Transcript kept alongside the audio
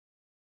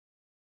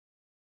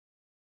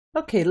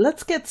Okay,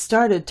 let's get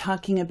started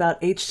talking about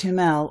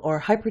HTML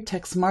or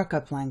Hypertext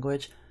Markup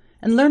Language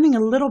and learning a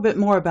little bit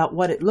more about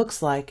what it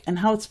looks like and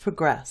how it's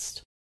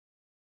progressed.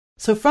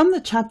 So from the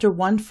Chapter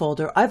 1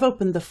 folder, I've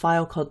opened the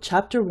file called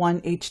Chapter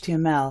 1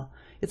 HTML.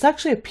 It's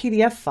actually a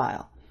PDF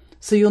file,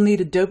 so you'll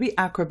need Adobe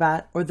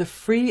Acrobat or the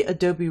free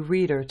Adobe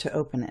Reader to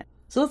open it.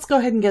 So let's go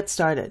ahead and get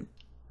started.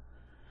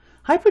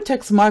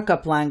 Hypertext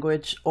Markup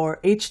Language, or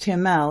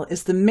HTML,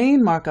 is the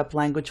main markup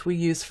language we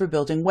use for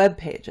building web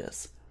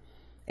pages.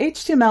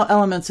 HTML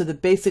elements are the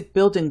basic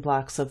building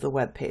blocks of the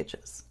web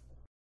pages.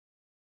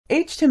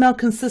 HTML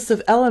consists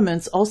of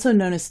elements also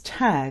known as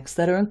tags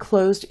that are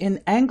enclosed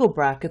in angle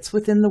brackets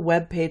within the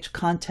web page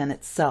content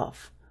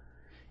itself.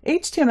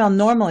 HTML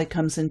normally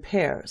comes in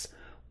pairs,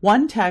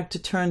 one tag to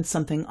turn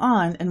something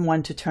on and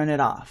one to turn it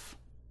off.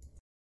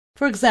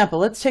 For example,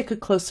 let's take a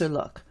closer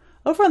look.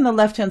 Over on the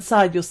left-hand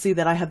side, you'll see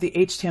that I have the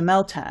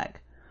HTML tag.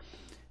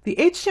 The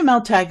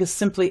HTML tag is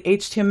simply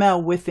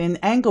HTML within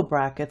angle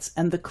brackets,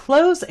 and the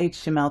close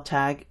HTML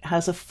tag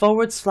has a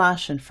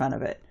 / in front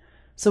of it.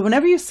 So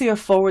whenever you see a /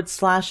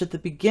 at the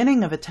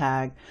beginning of a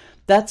tag,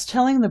 that's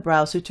telling the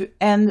browser to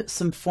end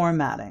some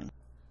formatting.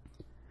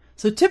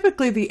 So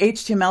typically the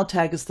HTML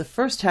tag is the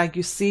first tag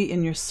you see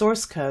in your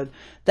source code.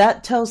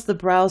 That tells the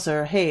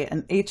browser, hey,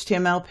 an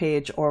HTML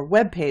page or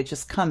web page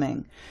is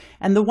coming.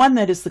 And the one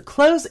that is the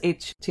close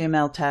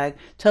HTML tag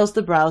tells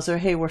the browser,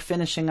 hey, we're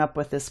finishing up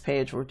with this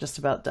page, we're just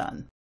about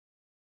done.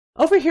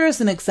 Over here is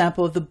an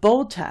example of the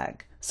bold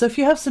tag. So if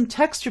you have some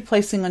text you're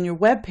placing on your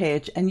web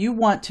page and you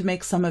want to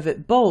make some of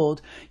it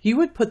bold, you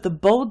would put the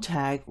bold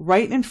tag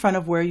right in front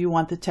of where you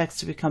want the text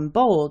to become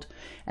bold,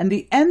 and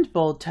the end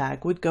bold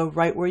tag would go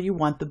right where you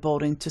want the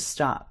bolding to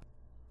stop.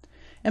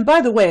 And by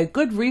the way, a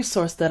good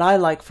resource that I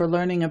like for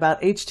learning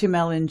about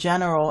HTML in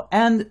general,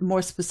 and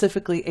more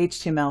specifically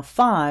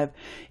HTML5,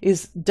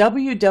 is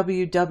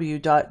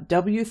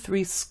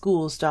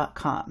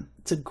www.w3schools.com.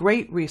 It's a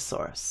great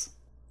resource.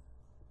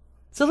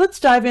 So let's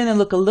dive in and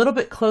look a little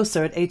bit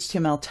closer at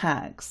HTML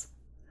tags.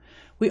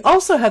 We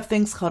also have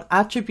things called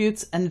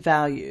attributes and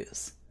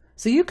values.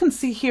 So you can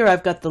see here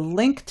I've got the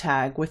link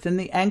tag within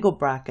the angle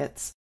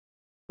brackets,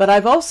 but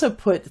I've also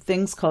put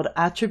things called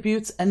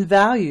attributes and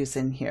values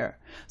in here.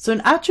 So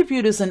an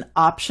attribute is an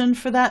option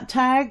for that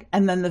tag,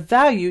 and then the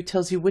value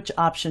tells you which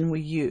option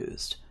we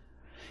used.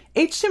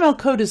 HTML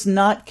code is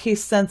not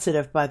case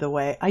sensitive, by the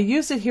way. I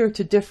use it here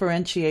to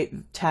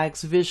differentiate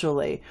tags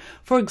visually.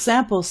 For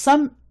example,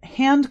 some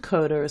hand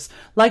coders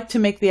like to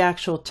make the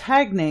actual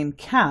tag name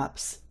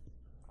caps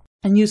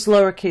and use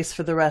lowercase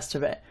for the rest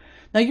of it.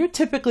 Now, you're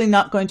typically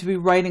not going to be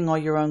writing all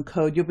your own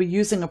code. You'll be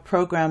using a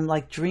program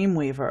like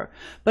Dreamweaver,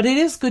 but it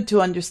is good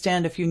to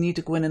understand if you need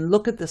to go in and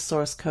look at the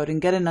source code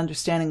and get an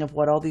understanding of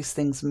what all these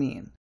things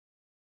mean.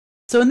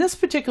 So in this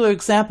particular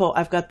example,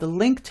 I've got the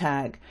link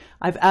tag.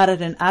 I've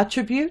added an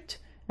attribute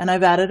and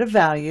I've added a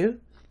value,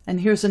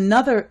 and here's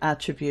another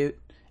attribute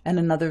and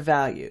another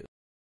value.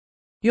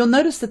 You'll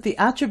notice that the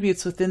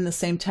attributes within the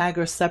same tag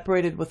are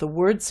separated with a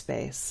word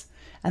space,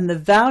 and the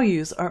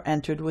values are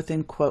entered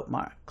within quote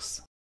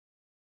marks.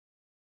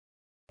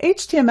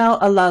 HTML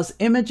allows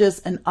images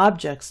and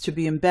objects to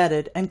be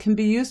embedded and can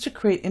be used to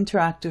create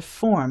interactive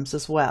forms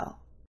as well.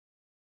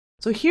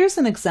 So here's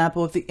an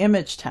example of the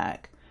image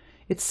tag.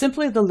 It's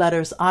simply the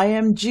letters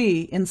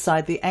IMG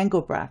inside the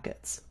angle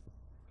brackets.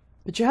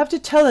 But you have to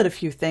tell it a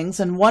few things,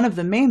 and one of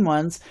the main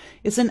ones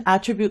is an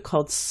attribute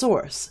called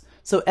source.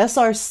 So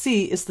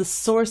SRC is the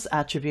source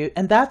attribute,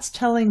 and that's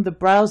telling the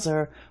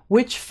browser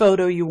which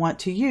photo you want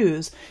to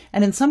use,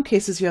 and in some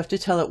cases you have to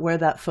tell it where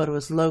that photo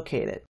is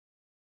located.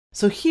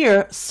 So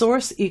here,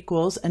 source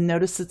equals, and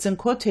notice it's in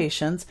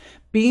quotations,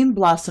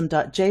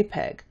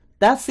 beanblossom.jpg.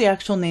 That's the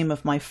actual name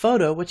of my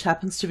photo, which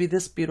happens to be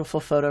this beautiful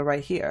photo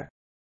right here.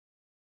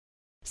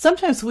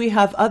 Sometimes we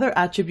have other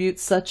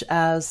attributes such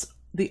as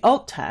the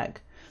alt tag.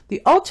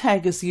 The alt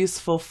tag is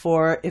useful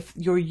for if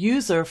your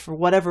user, for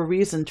whatever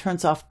reason,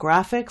 turns off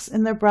graphics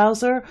in their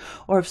browser,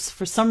 or if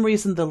for some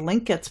reason the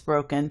link gets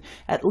broken,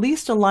 at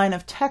least a line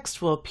of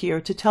text will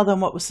appear to tell them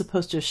what was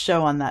supposed to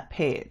show on that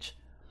page.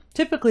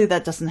 Typically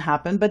that doesn't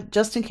happen, but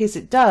just in case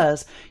it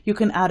does, you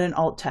can add an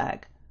alt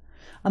tag.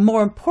 A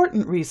more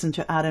important reason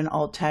to add an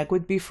alt tag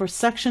would be for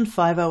Section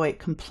 508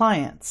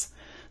 compliance.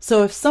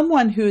 So if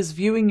someone who is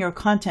viewing your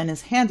content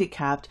is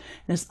handicapped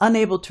and is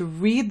unable to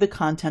read the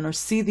content or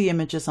see the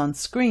images on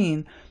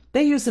screen,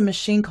 they use a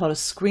machine called a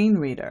screen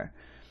reader.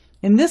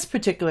 In this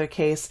particular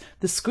case,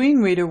 the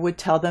screen reader would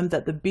tell them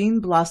that the Bean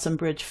Blossom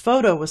Bridge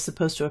photo was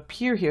supposed to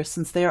appear here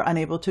since they are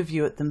unable to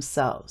view it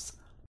themselves.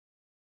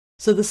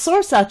 So the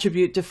source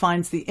attribute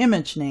defines the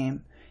image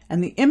name,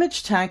 and the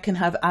image tag can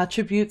have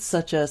attributes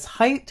such as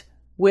height,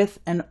 width,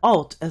 and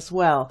alt as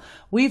well.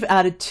 We've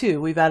added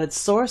two. We've added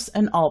source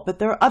and alt, but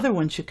there are other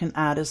ones you can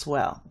add as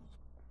well.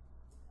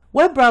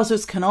 Web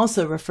browsers can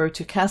also refer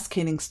to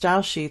cascading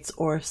style sheets,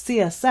 or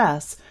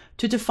CSS,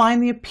 to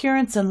define the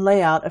appearance and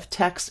layout of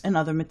text and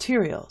other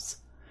materials.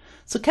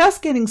 So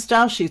cascading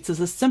style sheets is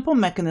a simple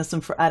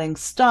mechanism for adding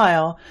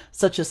style,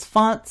 such as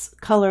fonts,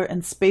 color,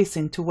 and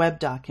spacing to web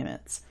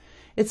documents.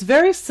 It's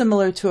very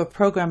similar to a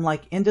program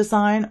like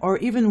InDesign or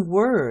even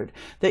Word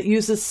that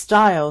uses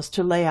styles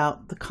to lay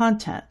out the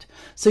content.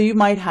 So you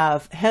might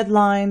have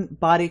headline,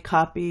 body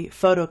copy,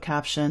 photo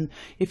caption.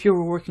 If you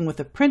were working with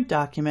a print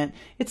document,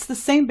 it's the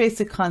same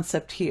basic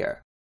concept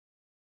here.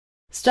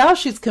 Style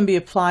sheets can be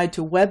applied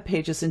to web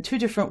pages in two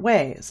different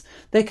ways.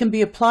 They can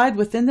be applied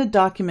within the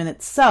document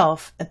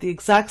itself at the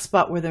exact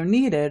spot where they're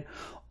needed,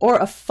 or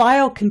a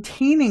file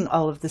containing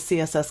all of the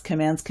CSS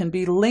commands can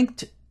be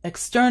linked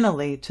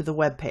externally to the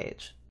web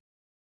page.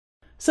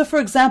 So for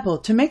example,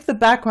 to make the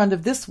background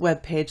of this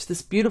web page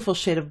this beautiful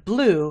shade of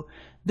blue,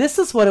 this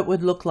is what it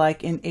would look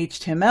like in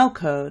HTML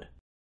code,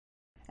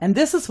 and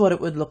this is what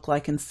it would look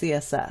like in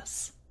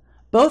CSS.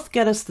 Both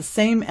get us the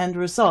same end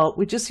result,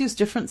 we just use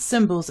different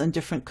symbols and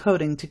different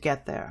coding to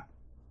get there.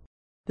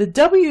 The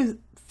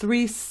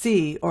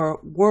W3C,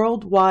 or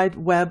World Wide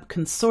Web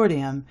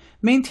Consortium,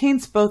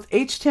 maintains both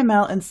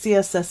HTML and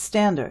CSS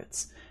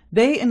standards.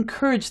 They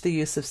encourage the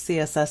use of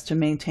CSS to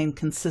maintain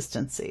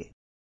consistency.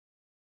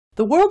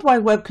 The World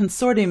Wide Web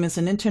Consortium is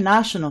an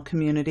international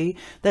community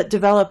that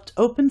developed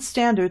open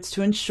standards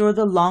to ensure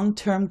the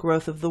long-term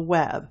growth of the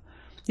web.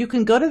 You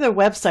can go to their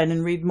website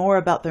and read more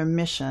about their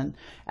mission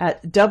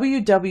at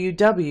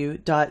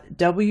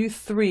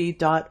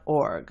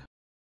www.w3.org.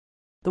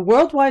 The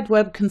World Wide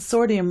Web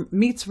Consortium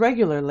meets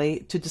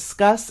regularly to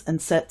discuss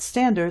and set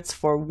standards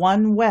for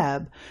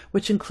OneWeb,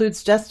 which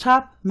includes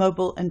desktop,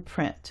 mobile, and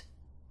print.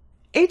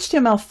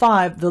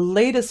 HTML5, the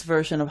latest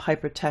version of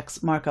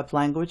hypertext markup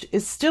language,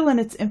 is still in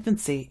its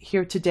infancy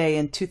here today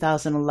in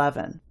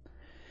 2011.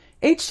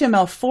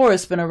 HTML4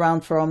 has been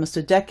around for almost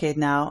a decade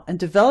now, and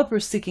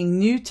developers seeking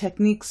new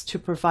techniques to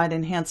provide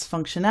enhanced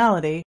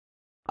functionality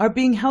are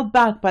being held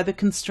back by the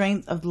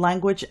constraint of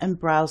language and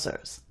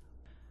browsers.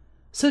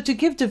 So to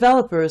give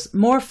developers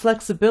more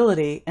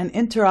flexibility and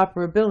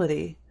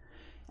interoperability,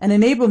 and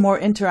enable more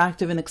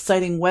interactive and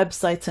exciting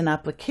websites and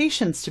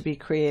applications to be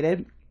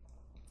created,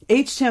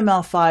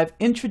 HTML5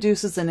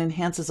 introduces and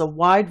enhances a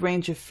wide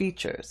range of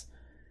features,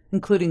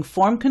 including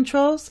form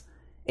controls,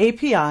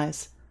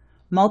 APIs,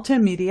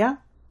 multimedia,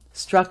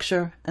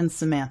 structure, and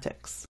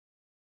semantics.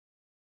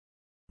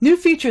 New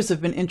features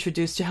have been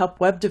introduced to help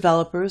web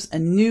developers,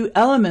 and new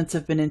elements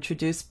have been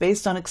introduced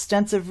based on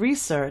extensive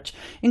research,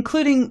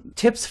 including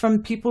tips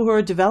from people who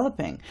are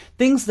developing,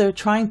 things they're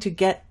trying to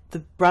get the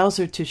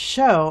browser to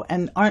show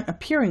and aren't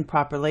appearing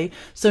properly,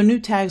 so new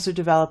tags are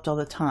developed all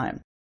the time.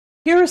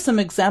 Here are some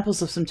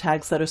examples of some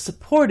tags that are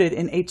supported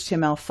in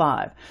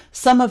HTML5.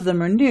 Some of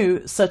them are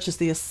new, such as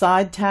the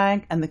aside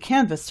tag and the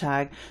canvas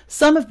tag.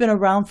 Some have been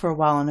around for a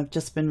while and have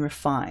just been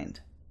refined.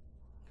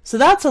 So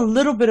that's a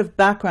little bit of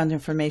background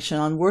information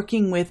on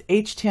working with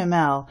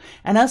HTML,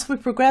 and as we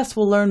progress,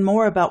 we'll learn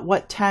more about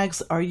what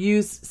tags are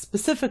used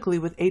specifically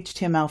with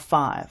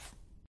HTML5.